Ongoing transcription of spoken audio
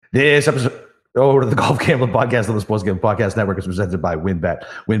This episode over to the Golf Gambling Podcast on the Sports Gambling Podcast Network is presented by WynnBET.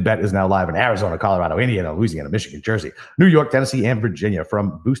 WynnBET is now live in Arizona, Colorado, Indiana, Louisiana, Michigan, Jersey, New York, Tennessee, and Virginia.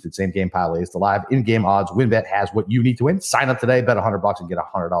 From boosted same-game parlays to live in-game odds, WynnBET has what you need to win. Sign up today, bet $100 and get a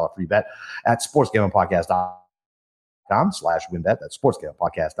 $100 free bet at sportsgamblingpodcast.com/WynnBET. That's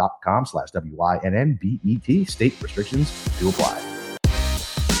sportsgamblingpodcast.com/WYNNBET. State restrictions do apply.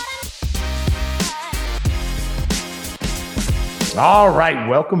 All right,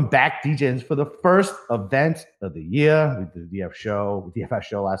 welcome back, DJs, for the first event of the year. We did the DFS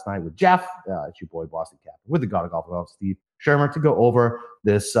show last night with Jeff, it's your boy Boston Cap, with the God of Golf, Steve Shermer, to go over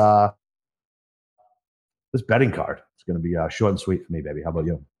this this betting card. It's going to be short and sweet for me, baby. How about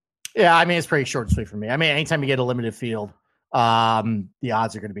you? Yeah, I mean, it's pretty short and sweet for me. I mean, anytime you get a limited field, the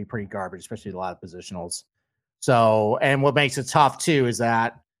odds are going to be pretty garbage, especially a lot of positionals. So, and what makes it tough too is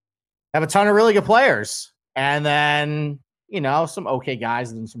that I have a ton of really good players, and then some okay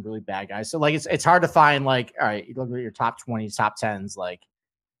guys and then some really bad guys. So like it's hard to find, like, all right, you look at your top 20s, top 10s, like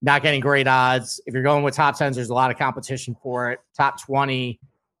not getting great odds. If you're going with top 10s, there's a lot of competition for it. Top 20,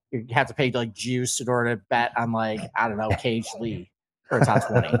 you have to pay like juice in order to bet on, like, I don't know, Cage Lee for a top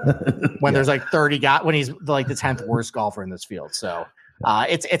 20 when there's like 30 guys, when he's like the 10th worst golfer in this field. So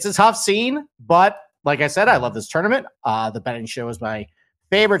it's a tough scene, but like I said, I love this tournament. The betting show is my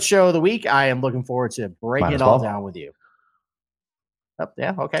favorite show of the week. I am looking forward to breaking it all down with you.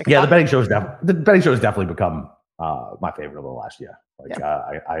 Yeah. Okay. Yeah. The betting show has definitely become my favorite of the last year. Like,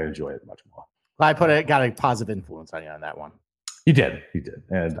 I enjoy it much more. I got a positive influence on you on that one. You did,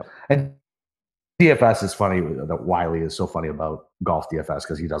 and DFS is funny. That Wiley is so funny about golf DFS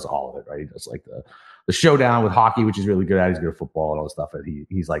because he does all of it, right? He does like the showdown with hockey, which he's really good at. He's good at football and all this stuff. And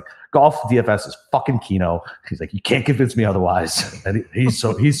he's like, golf DFS is fucking Keno. He's like, you can't convince me otherwise. And he's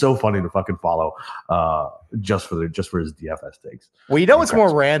so funny to fucking follow, just for his DFS takes. Well, what's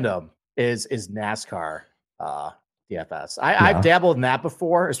more random is NASCAR DFS. I've dabbled in that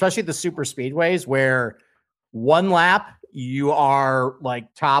before, especially the super speedways, where one lap you are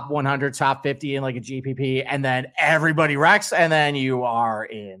like top 100, top 50 in like a GPP, and then everybody wrecks, and then you are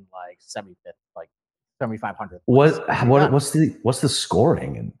in like 75th, like 7,500. What's the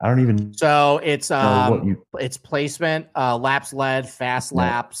scoring? And I don't even. So it's it's placement, laps led, fast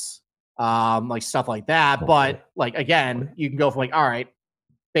laps, like stuff like that. Okay. But like, again, you can go from like, all right,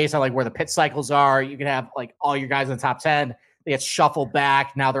 based on like where the pit cycles are, you can have like all your guys in the top 10, they get shuffled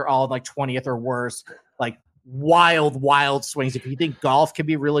back. Now they're all like 20th or worse. Like wild swings. If you think golf can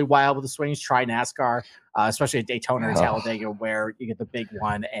be really wild with the swings, try NASCAR, especially at Daytona and Talladega, where you get the big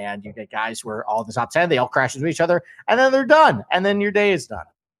one and you get guys who are all in the top 10, they all crash into each other, and then they're done, and then your day is done.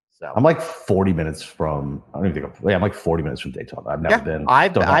 So I'm like 40 minutes from. I don't even think. I'm like 40 minutes from Daytona. I've never been.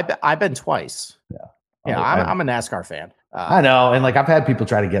 I've been twice. Yeah. I'm a NASCAR fan. I know, and like I've had people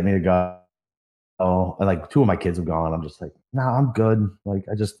try to get me to go. Oh, and like 2 of my kids have gone. I'm just like, no, I'm good. Like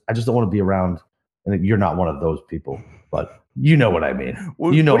I just don't want to be around. And you're not one of those people, but you know what I mean.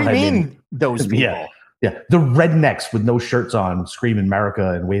 What do you mean, those people? Yeah. The rednecks with no shirts on, screaming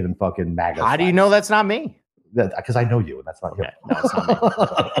America and waving fucking MAGA. How do you know that's not me? Because I know you, and that's not you. No, it's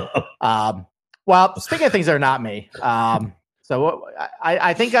not me. Well, speaking of things that are not me, so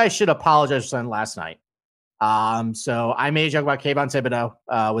I think I should apologize for something last night. So I made a joke about Kayvon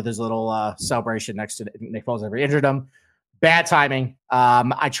Thibodeau with his little celebration next to Nick Foles after he injured him. Bad timing.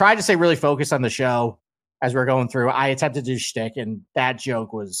 I tried to stay really focused on the show as we were going through. I attempted to do shtick, and that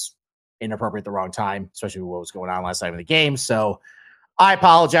joke was inappropriate at the wrong time, especially with what was going on last night in the game. So I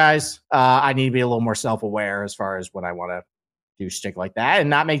apologize. I need to be a little more self-aware as far as when I want to do shtick like that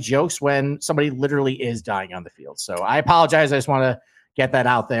and not make jokes when somebody literally is dying on the field. So I apologize. I just want to get that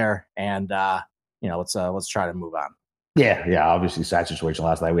out there, and let's try to move on. Yeah. Obviously, sad situation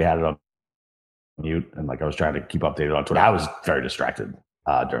last night. We had it on mute, and like I was trying to keep updated on Twitter. I was very distracted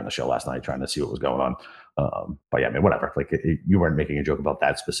during the show last night trying to see what was going on. But yeah, I mean, whatever. Like you weren't making a joke about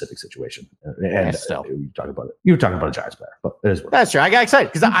that specific situation, and still you were talking about a Giants player. But it is that's true. I got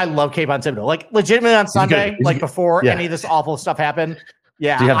excited because I love Kayvon Thibodeau. Like legitimately on Sunday, before any of this awful stuff happened.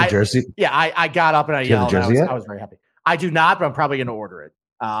 Yeah, do you have the jersey? Yeah, I got up and I yelled. I was very happy. I do not, but I'm probably going to order it.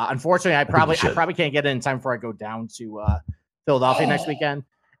 Unfortunately, I probably can't get it in time before I go down to Philadelphia next weekend.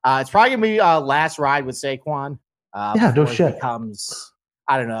 It's probably gonna be last ride with Saquon. No shit. It becomes,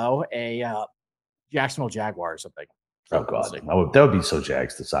 I don't know, a Jacksonville Jaguar or something. Oh god, that would be so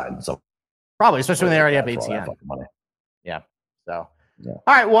Jags to sign. So probably, especially when they already have ATM. Yeah. So all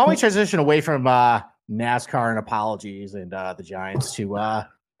right. Well, why don't we transition away from NASCAR and apologies and the Giants to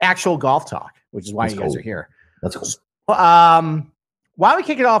actual golf talk, which is why you guys are here. That's cool. Why don't we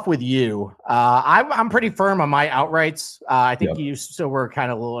kick it off with you? I'm pretty firm on my outrights. I think you still were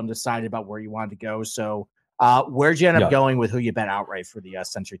kind of a little undecided about where you wanted to go. So where'd you end up going with who you bet outright for the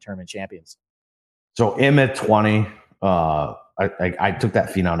Sentry Tournament champions? So I'm at 20. I took that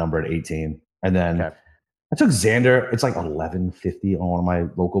Finau number at 18. And then I took Xander. It's like 11.50 on one of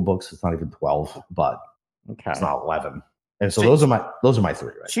my local books. It's not even 12, but it's not 11. And so those are my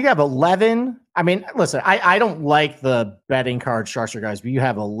three, right? So you have 11. I mean, listen, I don't like the betting card structure, guys, but you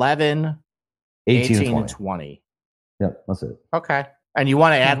have 11, 18 and 20. Yep, that's it. Okay. And you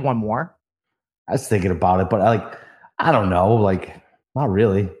want to add one more? I was thinking about it, but I don't know. Like, not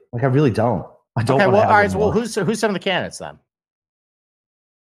really. Like, I really don't. I don't. Okay, well, all right. So, well, who's some of the candidates then?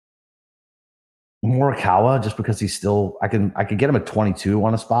 Morikawa, just because he's still, I can get him at 22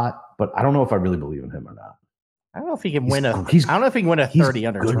 on a spot, but I don't know if I really believe in him or not. I don't know if he can win I don't know if he can win a 30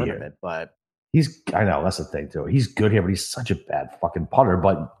 under tournament, but I know that's the thing too. He's good here, but he's such a bad fucking putter.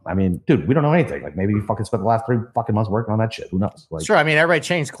 But I mean, dude, we don't know anything. Like maybe he fucking spent the last 3 fucking months working on that shit. Who knows? Like, sure. I mean, everybody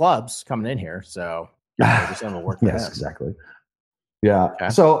changed clubs coming in here, so just work. Yes, exactly. Yeah. Okay.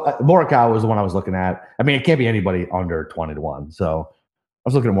 So Morikawa was the one I was looking at. I mean, it can't be anybody under 20-1. So I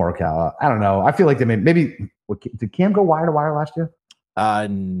was looking at Morikawa. I don't know. I feel like they maybe did Cam go wire to wire last year? I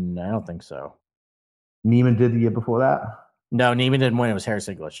don't think so. Neiman did the year before that. No, Neiman didn't win. It was Harris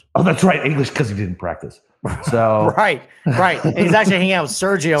English. Oh, that's right, English, because he didn't practice. So right. He's actually hanging out with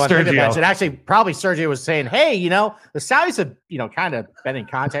Sergio on the bench, and actually, probably Sergio was saying, "Hey, the Saudis have kind of been in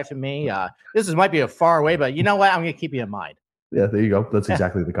contact with me. Might be a far away, but you know what? I'm going to keep you in mind." Yeah, there you go. That's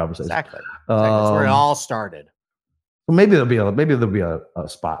exactly the conversation. Exactly. That's where it all started. Well, maybe there'll be a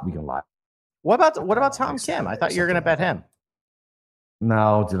spot we can lie. What about Tom Kim? I thought you were going to bet him.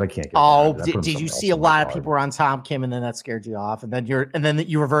 No, dude, I can't get. Oh, did you see a lot of people were on Tom Kim, and then that scared you off, and then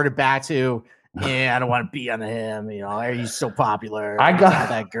you reverted back to, I don't want to be on him. He's so popular. He's not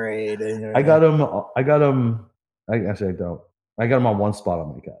that great. I got him. Actually, I don't. I got him on one spot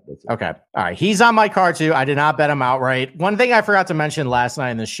on my card. That's it. Okay, all right. He's on my card too. I did not bet him outright. One thing I forgot to mention last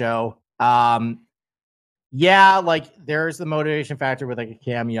night in the show. Yeah, like there's the motivation factor with like a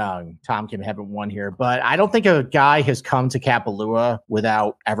Cam Young. Tom Kim haven't won here, but I don't think a guy has come to Kapalua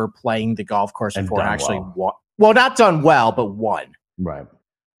without ever playing the golf course before and actually won. Well, not done well, but won. Right.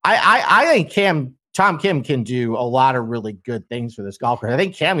 I think Tom Kim can do a lot of really good things for this golf course. I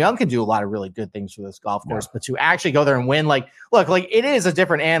think Cam Young can do a lot of really good things for this golf course, but to actually go there and win, look, it is a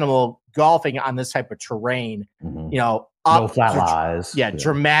different animal golfing on this type of terrain. Mm-hmm. Up, no flat lies. Yeah,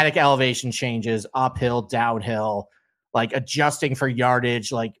 dramatic elevation changes, uphill, downhill, like adjusting for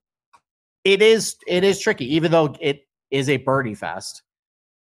yardage. Like it is tricky, even though it is a birdie fest.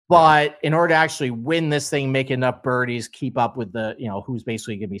 But in order to actually win this thing, make enough birdies, keep up with the, who's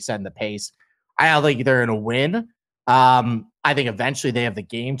basically going to be setting the pace, I don't think they're going to win. I think eventually they have the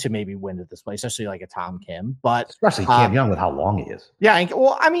game to maybe win at this place, especially like a Tom Kim. But especially Cam Young with how long he is. Yeah.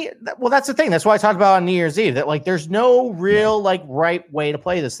 That's the thing. That's why I talked about on New Year's Eve that there's no real right way to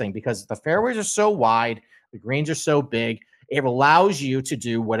play this thing because the fairways are so wide, the greens are so big. It allows you to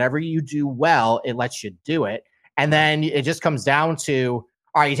do whatever you do well. It lets you do it. And then it just comes down to,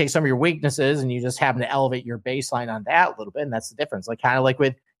 all right, you take some of your weaknesses and you just happen to elevate your baseline on that a little bit. And that's the difference. Kind of like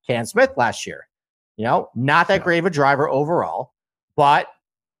with Cam Smith last year. Not that great of a driver overall, but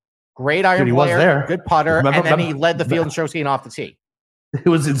great iron player, good putter, and then he led the field in strokes gained off the tee. It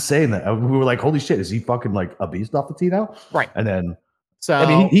was insane that we were like, holy shit, is he fucking a beast off the tee now? Right. And then,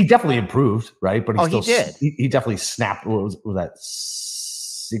 he definitely improved, right? But he did. He definitely snapped. What was that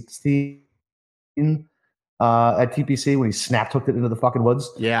 16 at TPC when he snap hooked it into the fucking woods?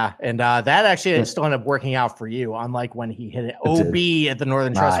 Yeah, and that actually still ended up working out for you, unlike when he hit it OB at the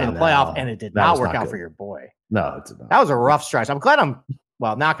Northern Trust for the playoff, and it did not work out for your boy. No, it did not. That was a rough stretch. I'm glad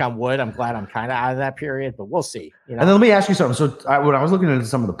knock on wood, I'm glad I'm kind of out of that period, but we'll see. And then let me ask you something. So when I was looking into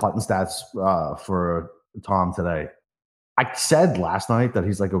some of the putting stats for Tom today, I said last night that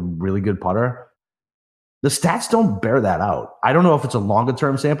he's like a really good putter. The stats don't bear that out. I don't know if it's a longer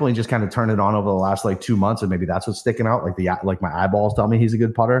term sample and just kind of turn it on over the last 2 months, and maybe that's what's sticking out. Like my eyeballs tell me he's a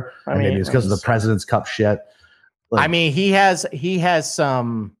good putter, and maybe it's because of the President's Cup shit. He has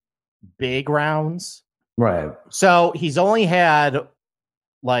some big rounds, right? So he's only had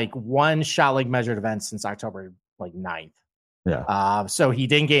one shot league measured event since October 9th. Yeah. So he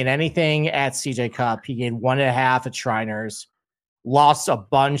didn't gain anything at CJ Cup. He gained 1.5 at Shriners, lost a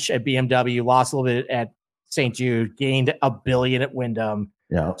bunch at BMW, lost a little bit at St. Jude, gained $1 billion at Wyndham.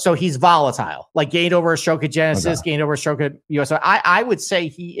 Yeah. So he's volatile. Gained over a stroke at Genesis, gained over a stroke at US. I would say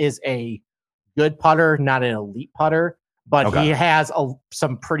he is a good putter, not an elite putter, but he has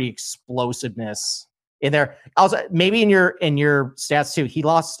some pretty explosiveness in there. Also, maybe in your stats too, he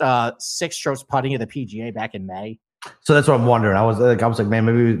lost 6 strokes putting at the PGA back in May. So that's what I'm wondering. I was like,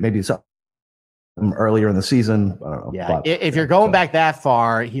 man, maybe something earlier in the season. I don't know. Yeah, but, if you're going back that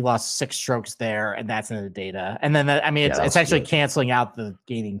far, he lost 6 strokes there, and that's in the data. And then it's essentially canceling out the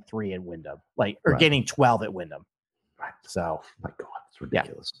gaining 3 at Wyndham, gaining 12 at Wyndham. Right. So, my God, it's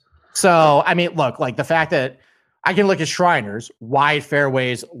ridiculous. Yeah. So, I mean, look, like the fact that I can look at Shriners, wide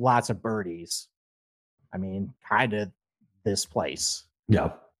fairways, lots of birdies. I mean, kind of this place.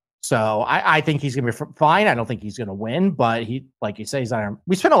 Yeah. So I think he's going to be fine. I don't think he's going to win, but he, like you say, he's on.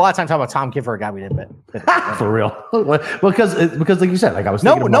 We spent a lot of time talking about Tom Kim for a guy we didn't bet. For real. because like you said, like I was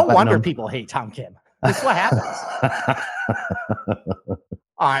no wonder people hate Tom Kim. This is what happens.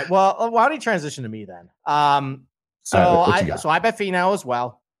 All right. Well, why don't you transition to me then? So I bet Finau as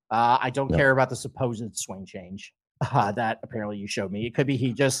well. I don't care about the supposed swing change that apparently you showed me. It could be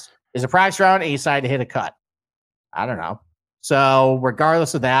he just is a practice round and he decided to hit a cut. I don't know. So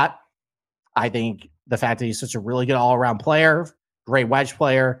regardless of that, I think the fact that he's such a really good all-around player, great wedge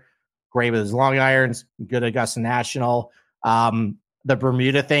player, great with his long irons, good at Augusta National. The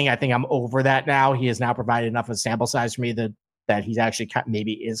Bermuda thing, I think I'm over that now. He has now provided enough of a sample size for me that he's actually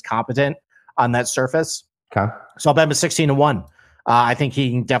maybe is competent on that surface. Okay. So I'll bet him 16-1. I think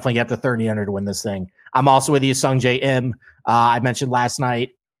he can definitely get up to 30 under to win this thing. I'm also with you, Sung J M. I mentioned last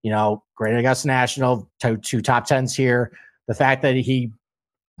night, great at Augusta National, two top 10s here. The fact that he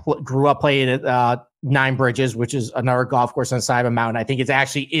grew up playing at Nine Bridges, which is another golf course on the side of a mountain, I think it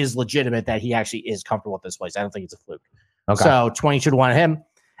actually is legitimate that he actually is comfortable at this place. I don't think it's a fluke. Okay. So 22-1 him.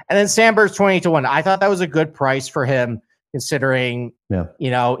 And then Sandberg's 28-1. I thought that was a good price for him, considering,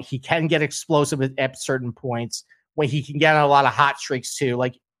 he can get explosive at certain points when he can get on a lot of hot streaks too.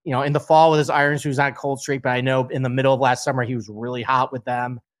 Like, in the fall with his irons, he was on a cold streak, but I know in the middle of last summer, he was really hot with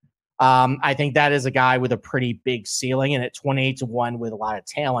them. I think that is a guy with a pretty big ceiling, and at 28-1 with a lot of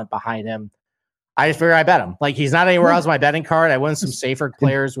talent behind him, I just figure I bet him. Like, he's not anywhere else on my betting card. I went some safer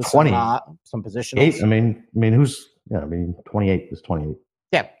players with some positionals. 28 is 28.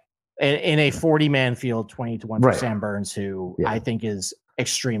 Yeah. In a 40-man field, 28-1 for Sam Burns, who I think is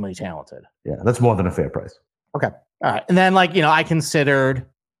extremely talented. Yeah, that's more than a fair price. Okay. All right. And then, I considered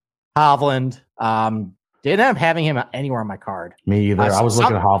Hovland. Didn't end up having him anywhere on my card. Me either. I was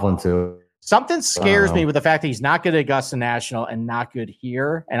looking at Hovland too. Something scares me with the fact that he's not good at Augusta National and not good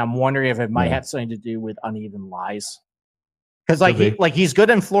here. And I'm wondering if it might have something to do with uneven lies. Because he's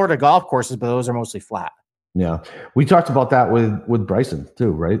good in Florida golf courses, but those are mostly flat. Yeah. We talked about that with Bryson too,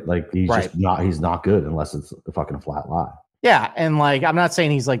 right? Like he's not good unless it's a fucking flat lie. Yeah, and I'm not saying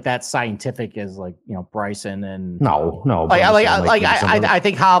he's that scientific as Bryson and no. I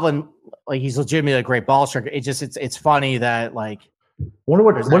think Hovland, he's legitimately a great ball striker. It's funny that wonder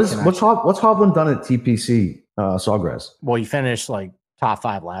what's Hovland done at TPC Sawgrass? Well, he finished top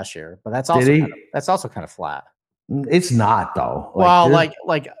 5 last year, but that's also kind of flat. It's not though.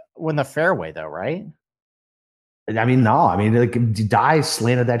 When the fairway though, right? I mean, no. I mean, Dye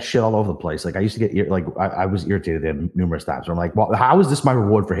slanted that shit all over the place. I used to get I was irritated there numerous times. So I'm like, well, how is this my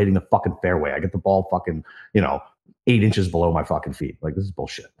reward for hitting the fucking fairway? I get the ball fucking 8 inches below my fucking feet. This is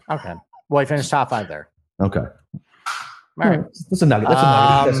bullshit. Okay. Well, he finished top 5 there. Okay. All right. That's a nugget.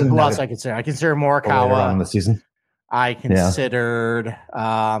 Who else I consider? I consider Morikawa in the season. I considered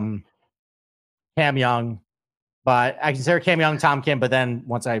Cam Young, but I consider Cam Young, Tom Kim. But then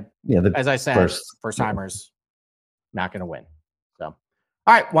as I said, first timers. Not going to win. So, all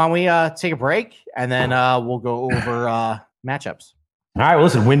right. Why don't we take a break and then we'll go over matchups. All right. Well,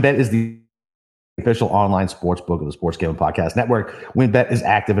 listen, WynnBET is the official online sports book of the Sports Gambling Podcast Network. WynnBET is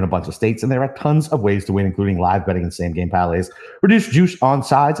active in a bunch of states, and there are tons of ways to win, including live betting and same game parlays, reduced juice on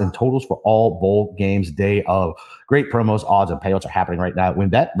sides, and totals for all bowl games day of. Great promos, odds, and payouts are happening right now at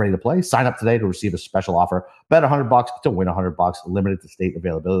WynnBET. Ready to play? Sign up today to receive a special offer. Bet $100 to win $100, limited to state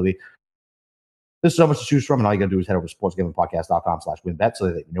availability. There's so much to choose from, and all you got to do is head over to sportsgamblingpodcast.com/WynnBET so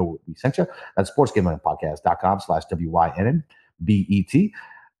that you know we sent you. That's sportsgamblingpodcast.com/WYNNBET.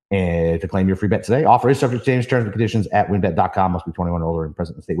 And to claim your free bet today, offer is subject to change, terms and conditions at WynnBET.com. Must be 21 or older and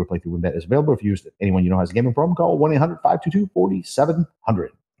present in the state where playthrough WynnBET is available. If you use anyone you know has a gambling problem, call 1-800-522-4700.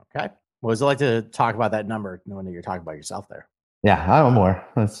 Okay. What was it like to talk about that number, knowing that you're talking about yourself there? Yeah, I know more.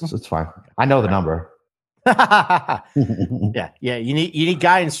 It's fine. I know the number. Yeah. You need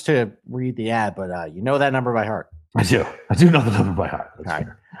guidance to read the ad, but you know that number by heart. I do know the number by heart. All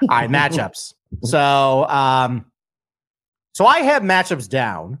right, matchups. So I have matchups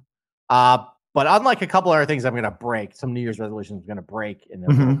down, but unlike a couple other things I'm going to break, some New Year's resolutions I'm going to break in a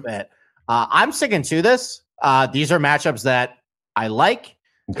little bit. I'm sticking to this. These are matchups that I like.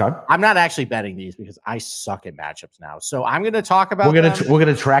 Okay. I'm not actually betting these because I suck at matchups now. So I'm going to talk about. We're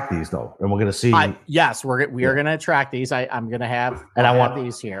gonna track these though, and we're gonna see. Yes, we are going to track these. I'm going to have and I want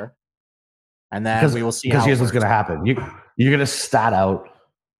these here, and then we will see. Because here's what's going to happen: you're going to stat out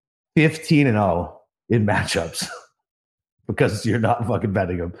 15-0 in matchups because you're not fucking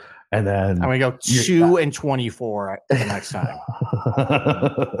betting them, and then I'm going to go 2-24 the next time.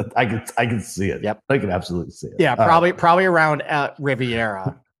 I can see it. Yep, I can absolutely see it. Yeah, probably around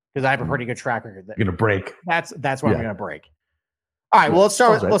Riviera because I have a pretty good track record. You're gonna break. That's what I'm going to break. All right, well let's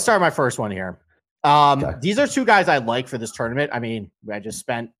start. Let's start my first one here. These are two guys I like for this tournament. I mean, I just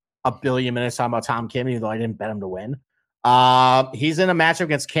spent a billion minutes talking about Tom Kim, even though I didn't bet him to win. He's in a matchup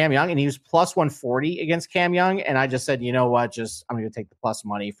against Cam Young, and he was plus 140 against Cam Young. And I just said, you know what? I'm going to take the plus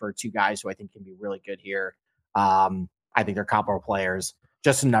money for two guys who I think can be really good here. I think they're comparable players.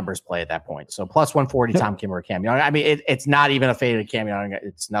 Just a numbers play at that point. So plus 140, Tom Kim or Cam Young. I mean, it's not even a faded Cam Young.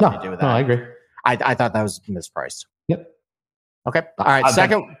 It's nothing to do with that. No, I agree. I thought that was mispriced. Yep. Okay. All right.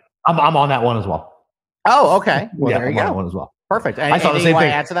 Second. I'm on that one as well. Oh, okay. Well, there you go. On that one as well. Perfect. I saw the same thing.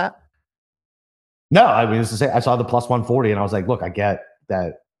 Add to that? No, I mean, it's to say I saw the plus 140, and I was like, look, I get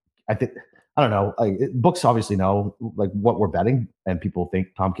that. I think I don't know. Books obviously know like what we're betting, and people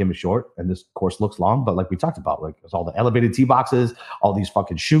think Tom Kim is short, and this course looks long. But like we talked about, like it's all the elevated tee boxes, all these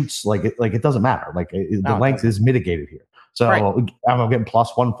fucking shoots. Like it doesn't matter. Like the length is mitigated here. So I'm getting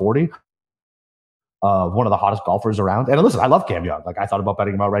plus 140. One of the hottest golfers around. And listen, I love Cam Young. Like I thought about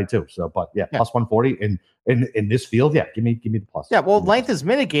betting him outright too. So, but plus 140 in this field. Yeah, give me the plus. Yeah, well, length is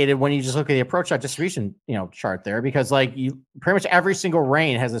mitigated when you just look at the approach shot distribution, chart there, because like you pretty much every single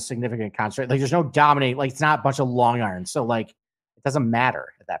rain has a significant constraint. Like there's no dominate. Like it's not a bunch of long irons. So like it doesn't matter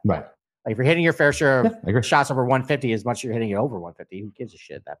at that point. Right. Like if you're hitting your fair share of shots over 150 as much as you're hitting it over 150, who gives a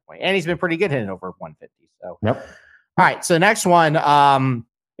shit at that point? And he's been pretty good hitting over 150. So All right. So the next one.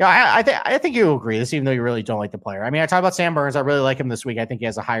 I think you agree this, even though you really don't like the player. I mean, I talked about Sam Burns. I really like him this week. I think he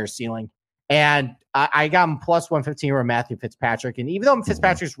has a higher ceiling. And I got him plus 115 over Matthew Fitzpatrick. And even though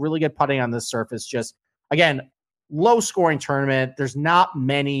Fitzpatrick's really good putting on this surface, just, again, low scoring tournament. There's not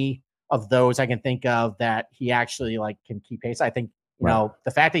many of those I can think of that he actually can keep pace. I think, you know,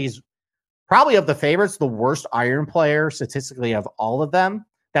 the fact that he's probably of the favorites, the worst iron player statistically of all of them.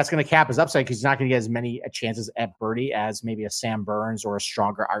 That's going to cap his upside because he's not going to get as many chances at birdie as maybe a Sam Burns or a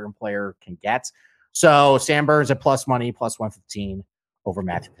stronger iron player can get. So Sam Burns at plus money, plus 115 over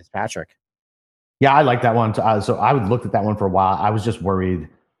Matthew Fitzpatrick. Yeah, I like that one. So I looked at that one for a while. I was just worried.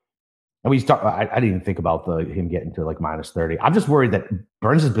 And I didn't even think about him getting to minus 30. I'm just worried that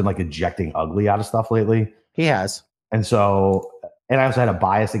Burns has been ejecting ugly out of stuff lately. He has. And so, and I also had a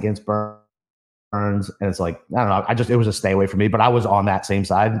bias against Burns. And it's I don't know. It was a stay away from me, but I was on that same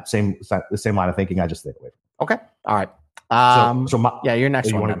side, the same line of thinking. I just stayed away from it. Okay. All right. Your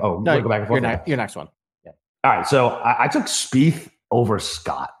next one. Go back and forth. Your next one. Yeah. All right. So I took Spieth over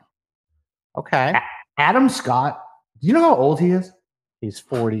Scott. Okay. Adam Scott. Do you know how old he is? He's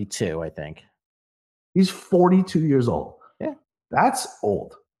 42, I think. He's 42 years old. Yeah. That's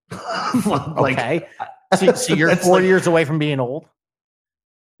old. Okay. So you're 4 years away from being old?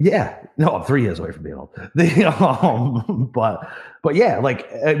 Yeah, no, I'm 3 years away from being old. But yeah,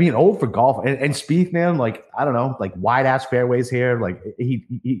 old for golf and Spieth, man. I don't know, wide ass fairways here.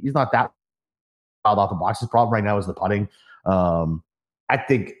 He's not that wild off the box. His problem right now is the putting. I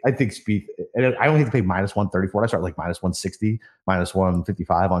think Spieth, and I only have to pay minus 134. I start minus 160, minus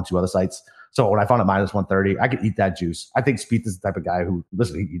 155 on two other sites. So when I found it minus 130, I could eat that juice. I think Spieth is the type of guy who,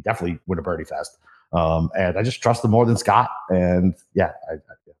 listen, he definitely win a birdie fest. And I just trust him more than Scott. And that's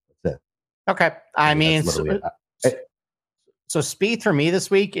it. Okay. So Spieth for me this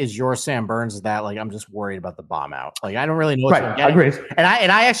week is your Sam Burns. Is that I'm just worried about the bomb out. I don't really know what I agree. And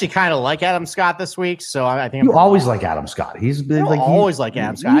I actually kind of like Adam Scott this week. So I think you always like Adam Scott. He's been always like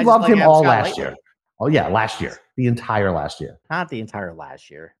Adam Scott. You loved him all last year. Oh yeah, last year, the entire last year. Not the entire last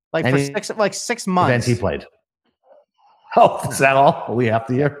year. For 6 months. Events he played. Oh, is that all? Only half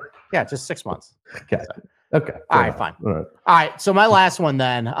the year? Yeah, just 6 months. Okay. Okay. All right, fine. All right. So my last one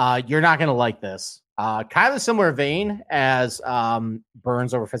then, you're not going to like this. Kind of a similar vein as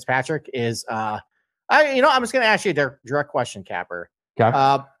Burns over Fitzpatrick is, I'm just going to ask you a direct question, Capper.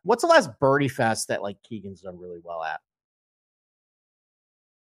 Okay. What's the last birdie fest that Keegan's done really well at?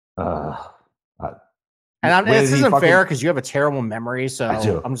 This isn't fair because you have a terrible memory, so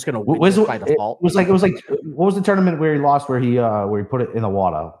I'm just going to win by default. It was like what was the tournament where he lost where he put it in the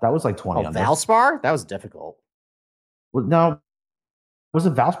water? That was 20. Valspar? That was difficult. No, was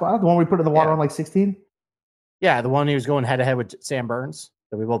it Valspar? The one we put in the water on 16? Yeah, the one he was going head to head with Sam Burns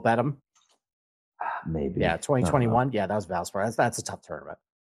that we both bet him. Maybe. Yeah, 2021. Yeah, that was Valspar. That's a tough tournament.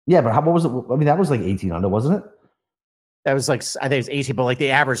 Yeah, but what was it? I mean, that was like 18 under, wasn't it? That was like, I think it was 18, but like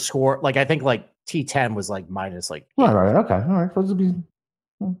the average score, like I think like T10 was like minus like. Right. Okay. All right.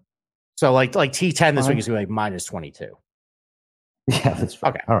 So like T10 this Fine. week is going to be like minus 22. Yeah, that's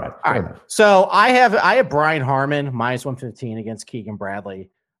fine. Okay. All right. All right. So I have Brian Harmon minus 115 against Keegan Bradley.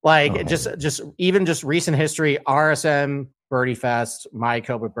 Like just recent history, RSM Birdie Fest,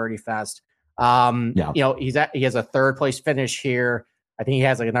 Mayakoba Birdie Fest. He has a third place finish here. I think he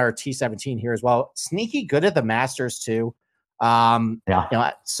has like another T17 here as well. Sneaky good at the Masters too.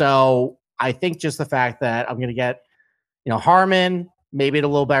 So I think just the fact that I'm going to get, Harmon maybe at a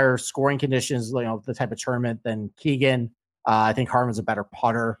little better scoring conditions, the type of tournament than Keegan. I think Harmon's a better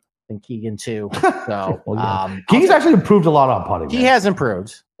putter than Keegan too. So Keegan's actually improved a lot on putting. He has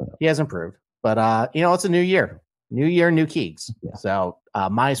improved. But it's a new year. New year, new Keegs. Yeah. So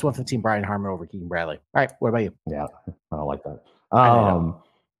minus 115 Brian Harmon over Keegan Bradley. All right, what about you? Yeah, I don't like that.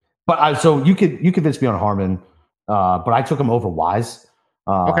 So you convinced me on Harmon, but I took him over Wise.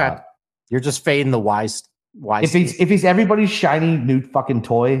 Okay, you're just fading the Wise. If he's everybody's shiny new fucking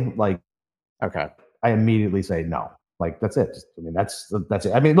toy, like, okay, I immediately say no. Like, that's it. I mean, that's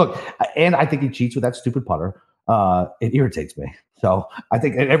it. I mean, look, and I think he cheats with that stupid putter. It irritates me. So I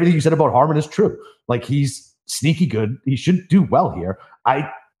think everything you said about Harmon is true. Like, he's sneaky good. He should do well here.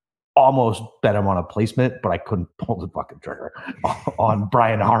 I almost bet him on a placement, but I couldn't pull the fucking trigger on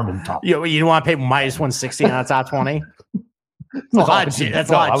Brian Harmon top. You don't want to pay minus 160 on a top 20? That's a lot of juice.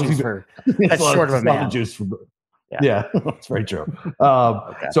 That's short of a man. Juice yeah, that's very true.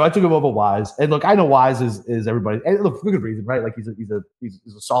 So I took him over Wise, and look, I know Wise is everybody, and look, for good reason, right? Like, he's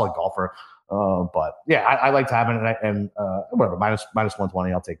a solid golfer. But yeah, I like to have it, and whatever, minus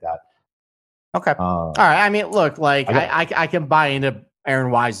 120, I'll take that. Okay. All right. I mean, look, like I can buy into Aaron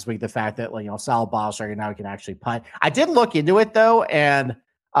Wise this week. The fact that solid ball striker, now he can actually putt. I did look into it though, and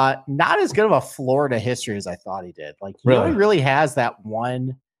not as good of a Florida history as I thought he did. Like, he only really has that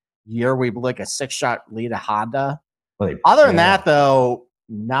one year we like a 6-shot lead at Honda. Other than that, though,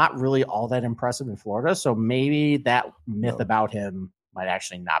 not really all that impressive in Florida. So maybe that myth about him might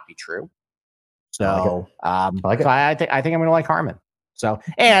actually not be true. So I think I'm going to like Harmon. So,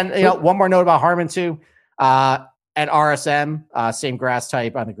 and one more note about Harmon too. At RSM, same grass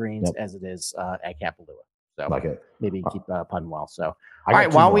type on the greens as it is at Kapalua. So maybe keep putting well. So all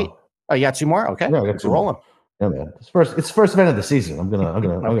right, while we you got two more? Okay, yeah, it's rolling. Yeah, man. It's first event of the season. I'm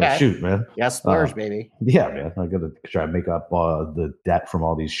gonna shoot, man. Yes, splurge, baby. Yeah, man. I gotta try to make up the debt from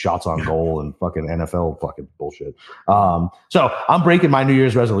all these shots on goal and fucking NFL fucking bullshit. So I'm breaking my New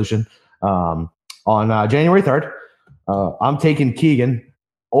Year's resolution. On January 3rd, I'm taking Keegan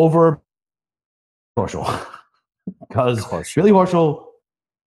over Horschel because Billy Horschel.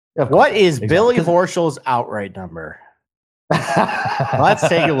 What is Billy Horschel's outright number? Let's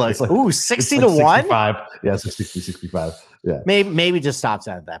take a look. Ooh, 60 to 1? Yeah, 65. Yeah. Maybe just stops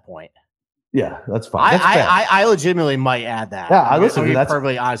at that point. Yeah, that's fine. I legitimately might add that. Yeah, I listen. To be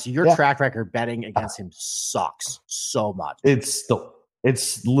perfectly honest, your track record betting against him sucks so much.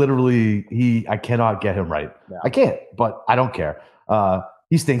 It's literally I cannot get him right. Yeah. I can't, but I don't care.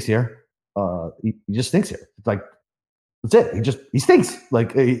 He stinks here. He just stinks here. It's like, that's it. He stinks.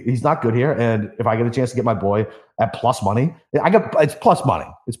 Like, he's not good here. And if I get a chance to get my boy at plus money, it's plus money.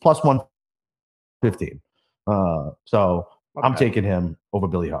 It's plus 115. So I'm taking him over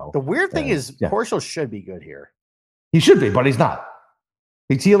Billy Ho. The weird thing is, Horschel should be good here. He should be, but he's not.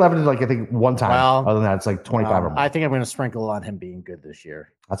 He T11 is like, I think, one time. Well, other than that, it's like 25 or more. I think I'm going to sprinkle on him being good this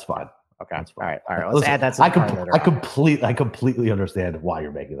year. That's fine. Okay. That's fine. All right. Let's add that to the I completely understand why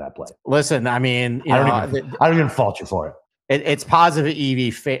you're making that play. Listen, I mean, I don't even fault you for it. It's positive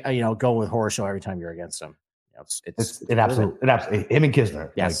EV, go with Horschel every time you're against him. It's absolutely him and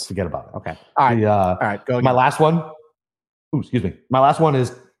Kisner. Yes. Like, forget about it. Okay. All right. All right. Go again. My last one. Excuse me. My last one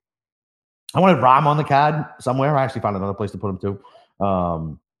is I wanted Rahm on the card somewhere. I actually found another place to put him too.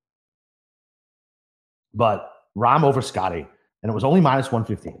 But Rahm over Scotty, and it was only minus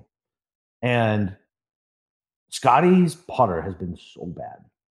 115. And Scotty's putter has been so bad.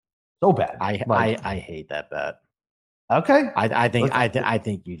 So bad. I hate that bet. Okay. I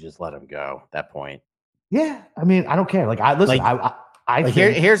think you just let him go at that point. Yeah. I mean, I don't care. Like,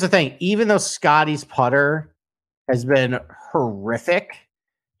 here's the thing. Even though Scotty's putter has been horrific,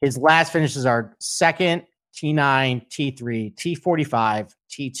 his last finishes are second, T9, T3, T45,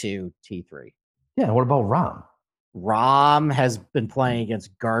 T2, T3. Yeah. What about Rahm? Rahm has been playing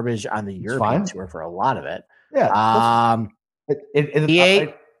against garbage on the European Tour for a lot of it. Yeah.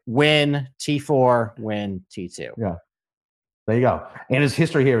 T8, win, T4, win, T2. Yeah. There you go. And his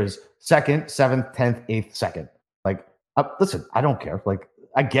history here is 2nd, 7th, 10th, 8th, 2nd. Like, listen, I don't care. Like,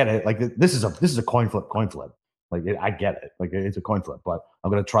 I get it. Like this is a coin flip. Like I get it. Like it's a coin flip, but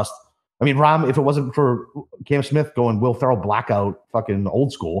I'm gonna trust. I mean, Rom, if it wasn't for Cam Smith going Will Ferrell blackout, fucking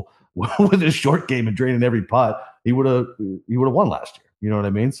old school with his short game and draining every putt, he would have won last year. You know what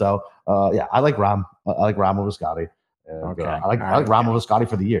I mean? So yeah, I like Rom. I like Rom over Scotty. And, Okay. I like Rom over Scotty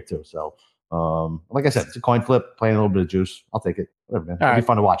for the year too. So like I said, it's a coin flip, playing a little bit of juice. I'll take it. Whatever, man. It'll be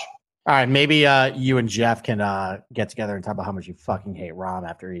fun to watch. All right, maybe you and Jeff can get together and talk about how much you fucking hate Rom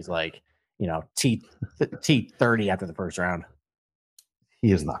after he's like, T30 after the first round.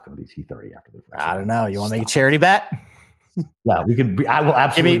 He is not going to be T30 after the first round. I don't know. You want to make a charity bet? Yeah, we can. I will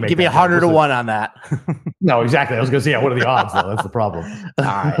absolutely give me 100 to 1 on that. No, exactly. I was going to say, what are the odds though? That's the problem.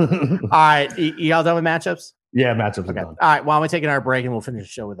 All right. You all done with matchups? Yeah, matchups are okay. done. All right. Well, I'm taking our break and we'll finish the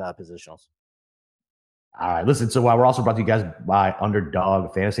show with positionals. All right. Listen, so we're also brought to you guys by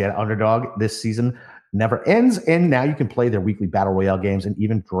Underdog Fantasy. At Underdog, this season never ends, and now you can play their weekly battle royale games and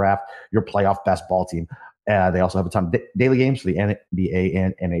even draft your playoff best ball team. They also have a ton of daily games for the NBA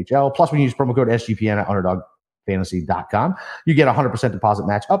and NHL. Plus, when you use promo code SGPN at UnderdogFantasy.com, you get a 100% deposit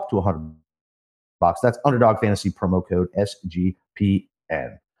match up to $100. That's Underdog Fantasy promo code SGPN.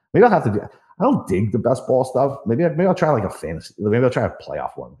 Maybe I'll have to do. I don't dig the best ball stuff. Maybe I'll try like a fantasy. Maybe I'll try a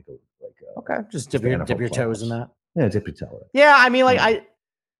playoff one. Okay, just dip your toes in that. Yeah, dip your toe. Yeah, I mean, like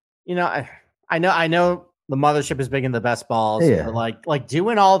I know the mothership is big in the best balls. Yeah. But like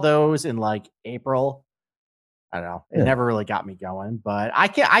doing all those in like April, I don't know. It never really got me going, but I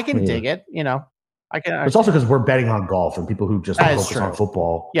can dig it. It's also because we're betting on golf and people who just focus on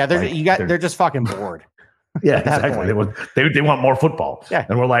football. Yeah, they're just fucking bored. Yeah, exactly. They want more football. Yeah,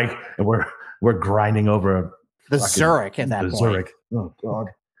 and we're grinding over the Zurich at that point. Zurich. Oh God.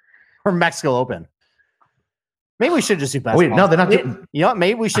 Or Mexico Open. Maybe we should just do best ball. No, they're not. You know what?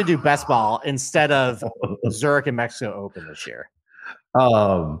 Maybe we should do best ball instead of Zurich and Mexico Open this year.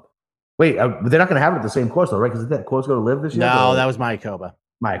 Wait, they're not going to have it at the same course though, right? Because that course going to live this year. No, that was Mayakoba.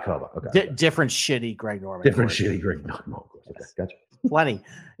 Okay. Different shitty Greg Norman. Shitty Greg Norman. Okay, gotcha. Plenty.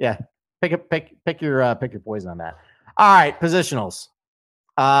 Yeah. Pick your poison on that. All right, positionals.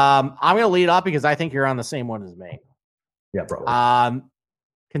 I'm going to lead up because I think you're on the same one as me. Yeah, probably.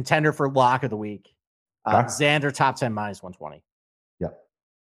 Contender for lock of the week. Xander top 10 minus 120.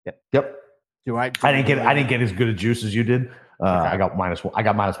 Yep. I didn't get as good a juice as you did. Okay. I got minus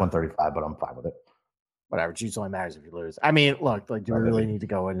 135, but I'm fine with it. Whatever. Juice only matters if you lose. I mean, look, like, do we really need to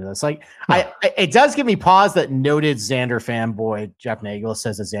go into this? Like, it does give me pause that noted Xander fanboy Jeff Nagel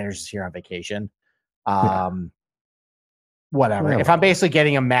says that Xander's just here on vacation. Whatever. If I'm basically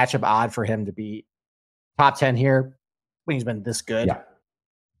getting a matchup odd for him to be top 10 here when he's been this good. Yeah.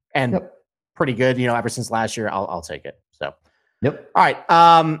 And pretty good, ever since last year, I'll take it. So, all right.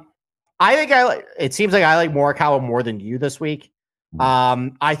 I think it seems like I like Morikawa more than you this week.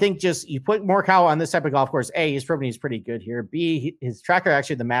 I think just you put Morikawa on this type of golf course. A, he's proven he's pretty good here. B, his track record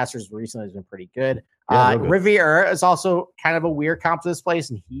actually the Masters recently has been pretty good. Riviera is also kind of a weird comp to this place,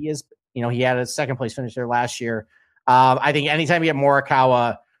 and he is, he had a second place finish there last year. I think anytime you get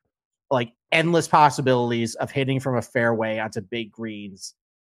Morikawa, like endless possibilities of hitting from a fairway onto big greens,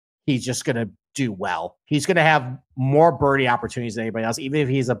 he's just going to do well. He's going to have more birdie opportunities than anybody else. Even if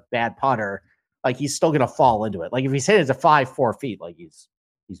he's a bad putter, like he's still going to fall into it. Like if he's hitting to 4 feet, like he's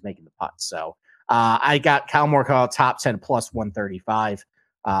making the putt. So I got Kyle Morikawa top 10 plus 135.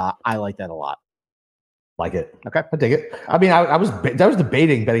 I like that a lot. Like it. Okay. I dig it. I mean, I was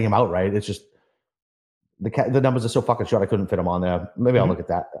debating betting him outright. It's just the numbers are so fucking short. I couldn't fit him on there. Maybe I'll look at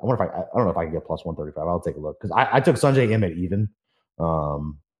that. I don't know if I can get plus 135. I'll take a look. Cause I took Sanjay Im at even.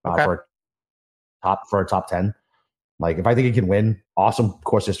 For a top 10. Like if I think he can win, awesome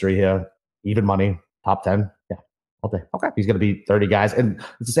course history here, even money, top 10. Yeah, I'll take. Okay, he's gonna be 30 guys, and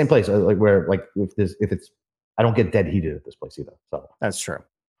it's the same place. Like where like if it's I don't get dead heated at this place either. So that's true.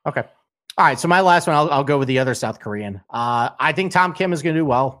 Okay, all right. So my last one, I'll go with the other South Korean. I think Tom Kim is gonna do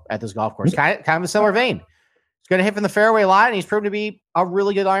well at this golf course. Kind of a similar vein. He's gonna hit from the fairway a lot, and he's proven to be a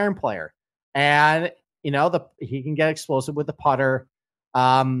really good iron player. And he can get explosive with the putter.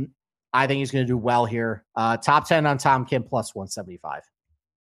 I think he's going to do well here. Top 10 on Tom Kim plus 175.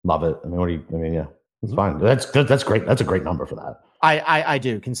 Love it. I mean, yeah, it's fine. That's great. That's a great number for that. I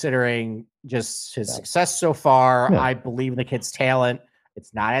do, considering just his success so far. Yeah. I believe in the kid's talent.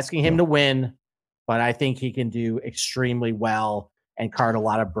 It's not asking him to win, but I think he can do extremely well and card a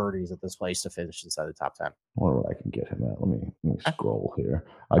lot of birdies at this place to finish inside the top 10. I wonder what I can get him at. Let me scroll here.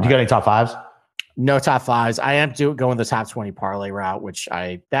 Do you got any top fives? No top fives. I am going the top 20 parlay route,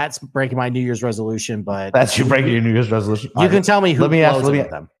 that's breaking my New Year's resolution. But that's you breaking your New Year's resolution. You can tell me who. Let me ask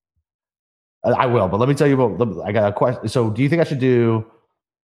them. I will, but let me tell you about. I got a question. So, do you think I should do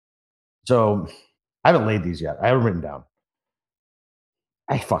So I haven't laid these yet. I haven't written down.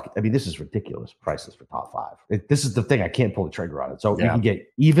 I mean, this is ridiculous prices for top five. This is the thing. I can't pull the trigger on it. So you can get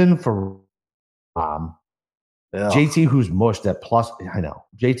even for JT, who's mushed at plus. I know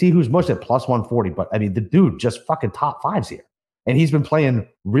JT, who's mushed at plus 140. But I mean, the dude just fucking top fives here, and he's been playing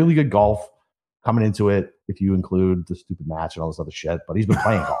really good golf coming into it. If you include the stupid match and all this other shit, but he's been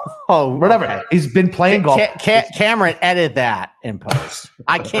playing golf. Whatever. Okay. He's been playing golf. Cameron, edit that in post.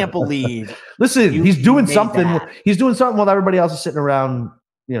 I can't believe. Listen, he's doing something. He's doing something while everybody else is sitting around,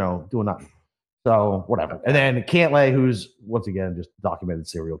 doing nothing. So whatever. Okay. And then Cantlay, who's once again just documented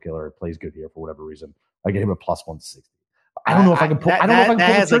serial killer, plays good here for whatever reason. I get him a plus 160. I don't know if I can pull. I don't know if I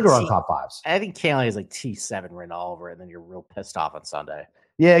can pull the trigger on top fives. I think Cantlay is like T7 written all over it, and then you're real pissed off on Sunday.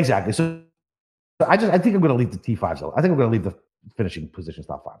 Yeah, exactly. So I think I'm going to leave the T5s. I think I'm going to leave the finishing positions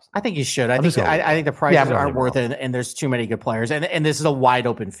top fives. I think you should. I think the prices aren't worth it, and there's too many good players, and this is a wide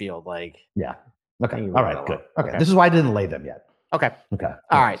open field. Okay. All right. Good. Okay. This is why I didn't lay them yet. Okay.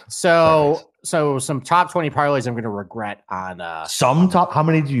 All right. So some top 20 parlays I'm going to regret on some top. How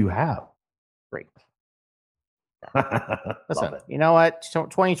many do you have? 3. Listen, you know what?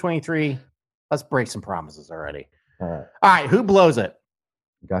 2023. Let's break some promises already. All right. Who blows it?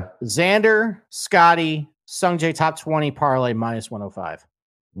 Okay. Xander, Scotty, Sungjae top 20 parlay minus 105.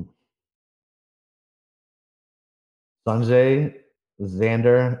 Sungjae,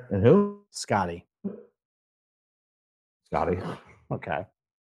 Xander, and who? Scotty. Okay.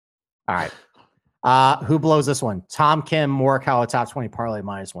 All right. Who blows this one? Tom Kim, Morikawa top 20 parlay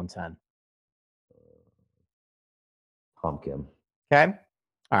minus 110. Tom Kim. Okay.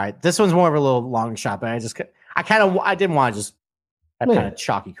 All right. This one's more of a little long shot, but I didn't want to just that kind of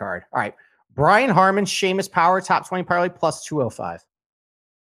chalky card. All right. Brian Harmon, Seamus Power, top 20 parlay plus 205.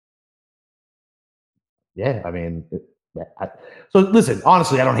 Yeah, I mean, so listen,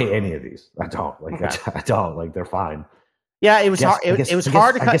 honestly, I don't hate any of these. I don't. I don't. They're fine. Yeah, it was hard. It was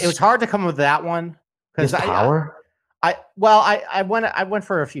hard to it was hard to come up with that one because Power. I went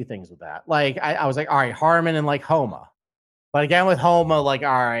for a few things with that. I was like, all right, Harmon and Homa. But again, with Homa, all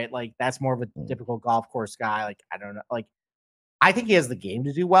right, that's more of a typical golf course guy. I don't know. I think he has the game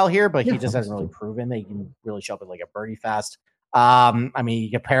to do well here, but he just hasn't really proven that he can really show up at a birdie fest. I mean,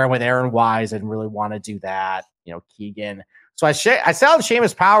 you can pair him with Aaron Wise and really want to do that. Keegan. So I sell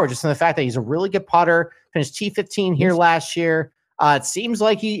Seamus Power just in the fact that he's a really good putter. Finished T15 here last year. It seems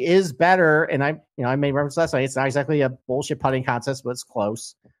like he is better, and I made reference last night. It's not exactly a bullshit putting contest, but it's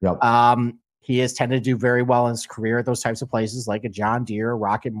close. Yep. He has tended to do very well in his career at those types of places, like a John Deere,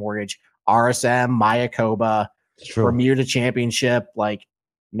 Rocket Mortgage, RSM, Mayakoba, Bermuda Championship.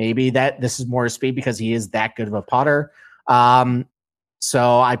 Maybe that this is more speed because he is that good of a putter.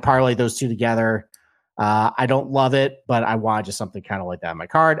 So I parlay those two together. I don't love it, but I want just something kind of like that in my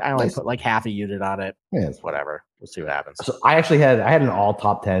card. I only put half a unit on it. Yeah, it's whatever. We'll see what happens. So I had an all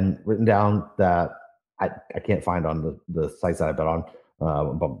top 10 written down that I can't find on the sites that I bet on.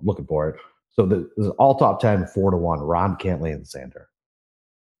 But I'm looking for it. So this is all top 10, 4-1. Rahm, Cantlay, and Xander.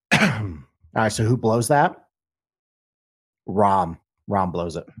 All right. So who blows that? Rahm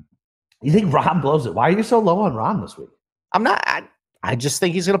blows it. You think Rahm blows it? Why are you so low on Rahm this week? I'm not. I just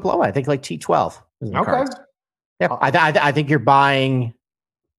think he's going to blow it. I think T12. Okay. Cards. Yeah. I think you're buying.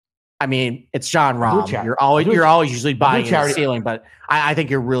 I mean, it's John Rahm. You're always usually buying his ceiling, but I think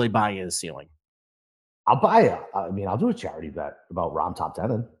you're really buying his ceiling. I'll buy it. I'll do a charity bet about Rahm top 10.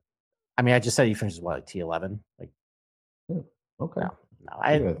 Then. I mean, I just said he finishes T11. Okay. No,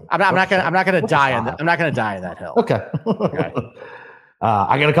 I'm not gonna die on that. I'm not gonna die on that hill. Okay.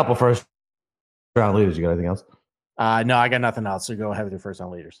 I got a couple first round leaders. You got anything else? No, I got nothing else. So go ahead with your first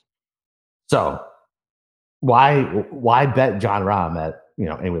round leaders. So why bet John Rahm at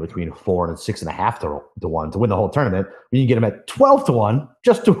anywhere between 4 and 6.5 to 1 to win the whole tournament? You can get him at 12 to 1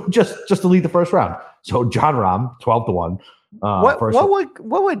 just to lead the first round. So John Rahm 12 to 1.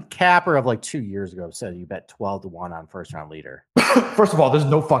 What would Capper of 2 years ago have said? You bet 12 to 1 on first round leader. First of all, there's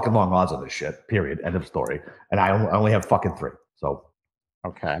no fucking long odds on this shit. Period. End of story. And I only have fucking 3. So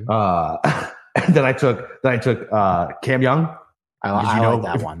okay. And then I took Cam Young. I like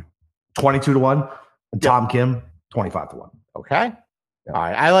that one. 22 to 1. And Tom Kim 25 to 1. Okay. Yeah. All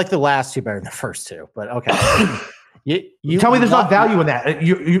right. I like the last two better than the first two, but okay. you tell me there's not value in that.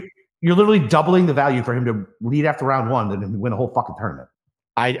 You're literally doubling the value for him to lead after round 1 and then win a whole fucking tournament.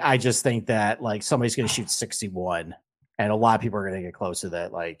 I just think that somebody's going to shoot 61 and a lot of people are going to get close to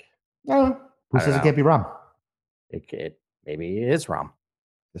that. Who says it can't be Rahm? Maybe it is Rahm.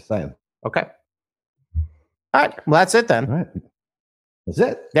 Just saying. Okay. All right. Well, that's it then. All right. That's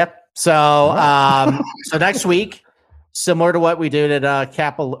it. Yep. So, so next week similar to what we did at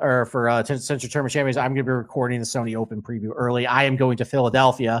Capital or for Sentry Tournament Champions, I'm going to be recording the Sony Open preview early. I am going to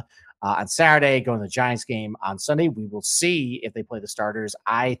Philadelphia on Saturday, going to the Giants game on Sunday. We will see if they play the starters.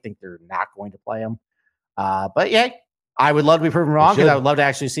 I think they're not going to play them. But yeah, I would love to be proven wrong because I would love to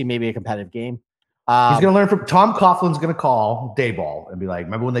actually see maybe a competitive game. He's going to learn from Tom Coughlin's going to call Dayball and be like,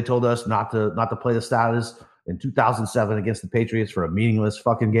 remember when they told us not to play the starters in 2007 against the Patriots for a meaningless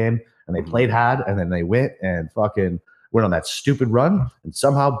fucking game, and they played hard, and then they went and fucking went on that stupid run and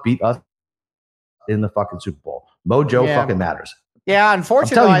somehow beat us in the fucking Super Bowl. Mojo fucking matters. Yeah,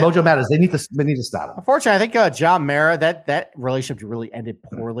 unfortunately, I'm telling you, Mojo matters. They need to stop him. Unfortunately, I think John Mara, that relationship really ended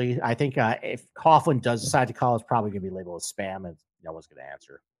poorly. I think if Coughlin does decide to call, it's probably going to be labeled as spam, and no one's going to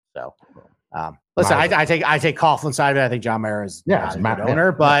answer. So, listen, I take Coughlin's side of it. I think John Mara is not a good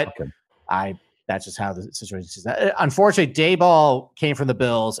owner, but that's just how the situation is. Unfortunately, Dayball came from the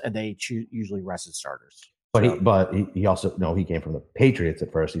Bills, and they usually rested starters. But he also he came from the Patriots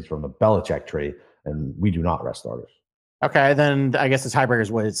at first. He's from the Belichick tree, and we do not rest starters. Okay, then I guess the tiebreaker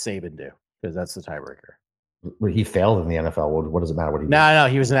is what did Saban do? Because that's the tiebreaker. He failed in the NFL. What does it matter what he did? No,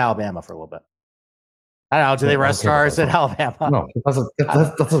 he was in Alabama for a little bit. I don't know. Do they rest stars in Alabama? No,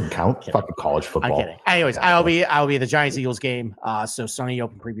 that doesn't count. Fucking college football. I'm kidding. Anyways, I'll be at the Giants-Eagles game. So Sony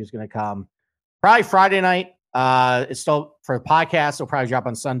Open preview is going to come probably Friday night. It's still for the podcast. It'll probably drop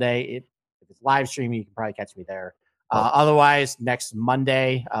on Sunday. If it's live streaming, you can probably catch me there. Otherwise, next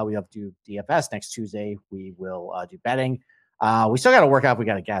Monday, we have to do DFS. Next Tuesday, we will do betting. We still got to work out if we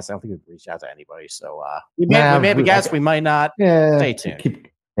got a guest. I don't think we've reached out to anybody. So we may have a guest. We might not. Stay tuned.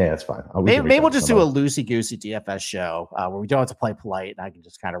 That's fine. Maybe we'll just do a loosey-goosey DFS show where we don't have to play polite, and I can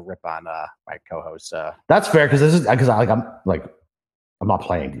just kind of rip on my co-host. That's fair because I'm not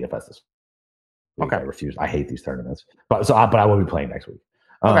playing DFS this week. Okay. I refuse. I hate these tournaments. But I will be playing next week.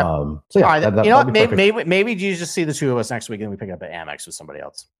 Okay. So yeah, all right, you know what? Maybe you just see the two of us next week and we pick up at Amex with somebody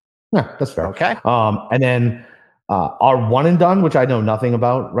else. Yeah, that's fair. Okay. And then our one and done, which I know nothing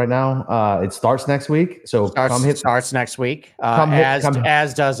about right now, it starts next week. So starts next week.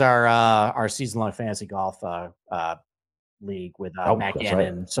 As does our season-long fantasy golf league with Matt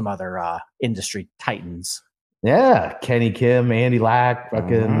Gannon and some other industry titans. Yeah, Kenny Kim, Andy Lack,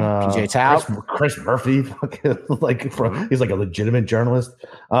 fucking PJ Taub, Chris Murphy, fucking he's like a legitimate journalist.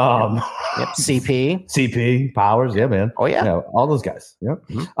 CP Powers, yeah, man. Oh yeah, all those guys. Yep.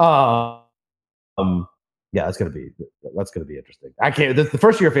 Yeah, that's gonna be interesting. I can't. The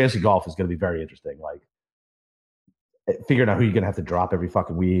first year of fantasy golf is gonna be very interesting. Like figuring out who you're gonna have to drop every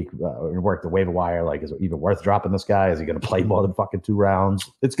fucking week and work the waiver wire. Like, is it even worth dropping this guy? Is he gonna play more than fucking 2 rounds?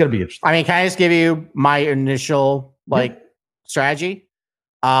 It's gonna be interesting. I mean, can I just give you my initial strategy?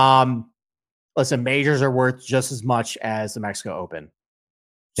 Listen, majors are worth just as much as the Mexico Open.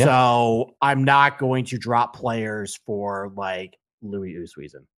 Yeah. So I'm not going to drop players for like Louis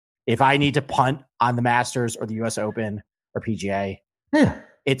Oosthuizen. If I need to punt on the Masters or the US Open or PGA,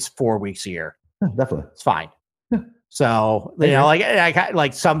 it's 4 weeks a year. Yeah, definitely. It's fine. Yeah. So,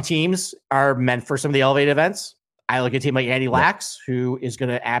 like some teams are meant for some of the elevated events. I look at a team like Andy Lax, who is going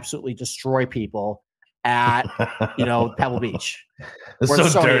to absolutely destroy people at, Pebble Beach. It's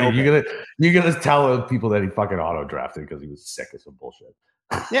so dirty. You're gonna tell people that he fucking auto drafted because he was sick or some bullshit.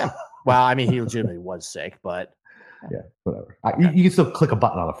 Yeah. Well, I mean, he legitimately was sick, but yeah, whatever. You can still click a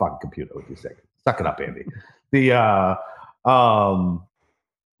button on a fucking computer if you're sick. Suck it up, Andy.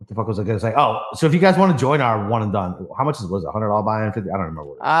 What the fuck was I going to say? Oh, so if you guys want to join our one and done, how much was it? $100 buy-in? 50? I don't remember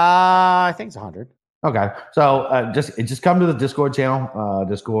what it was. I think it's 100. Okay. So just come to the Discord channel,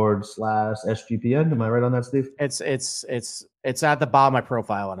 Discord/SGPN. Am I right on that, Steve? It's at the bottom of my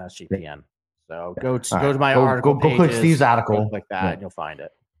profile on SGPN. So go to my article. Go click Steve's article. Click that and you'll find it.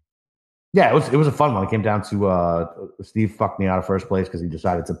 Yeah, it was a fun one. It came down to Steve fucked me out of first place because he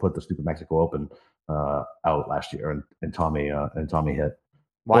decided to put the stupid Mexico Open out last year, and Tommy hit.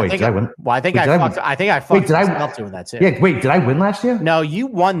 Well, I think I fucked myself doing that too. Yeah, wait, did I win last year? No, you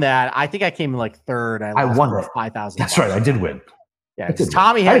won that. I think I came in like third. I won it. 5,000. That's right, I did win. Yeah,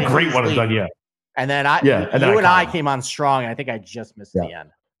 Tommy had a great one and done. Yeah, and then I came on strong. And I think I just missed the end.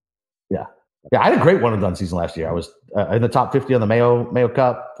 Yeah, I had a great one and done season last year. I was in the top 50 on the Mayo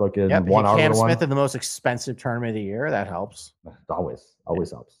Cup. Fucking one hour. Cam Smith in the most expensive tournament of the year. That helps. Always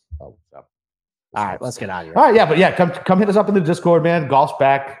helps. All right, let's get out of here. All right, but come hit us up in the Discord, man. Golf's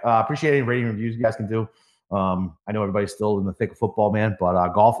back. Appreciate any rating reviews you guys can do. I know everybody's still in the thick of football, man, but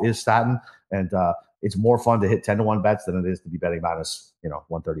golf is starting, and it's more fun to hit 10-1 bets than it is to be betting minus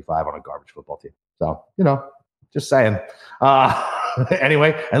 135 on a garbage football team. So just saying.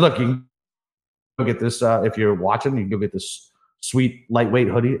 Anyway, and look, you can go get this if you're watching. You can go get this sweet lightweight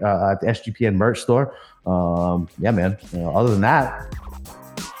hoodie at the SGPN merch store. Yeah, man. Other than that,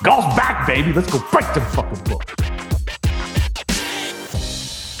 golf's back, baby. Let's go break them fucking books.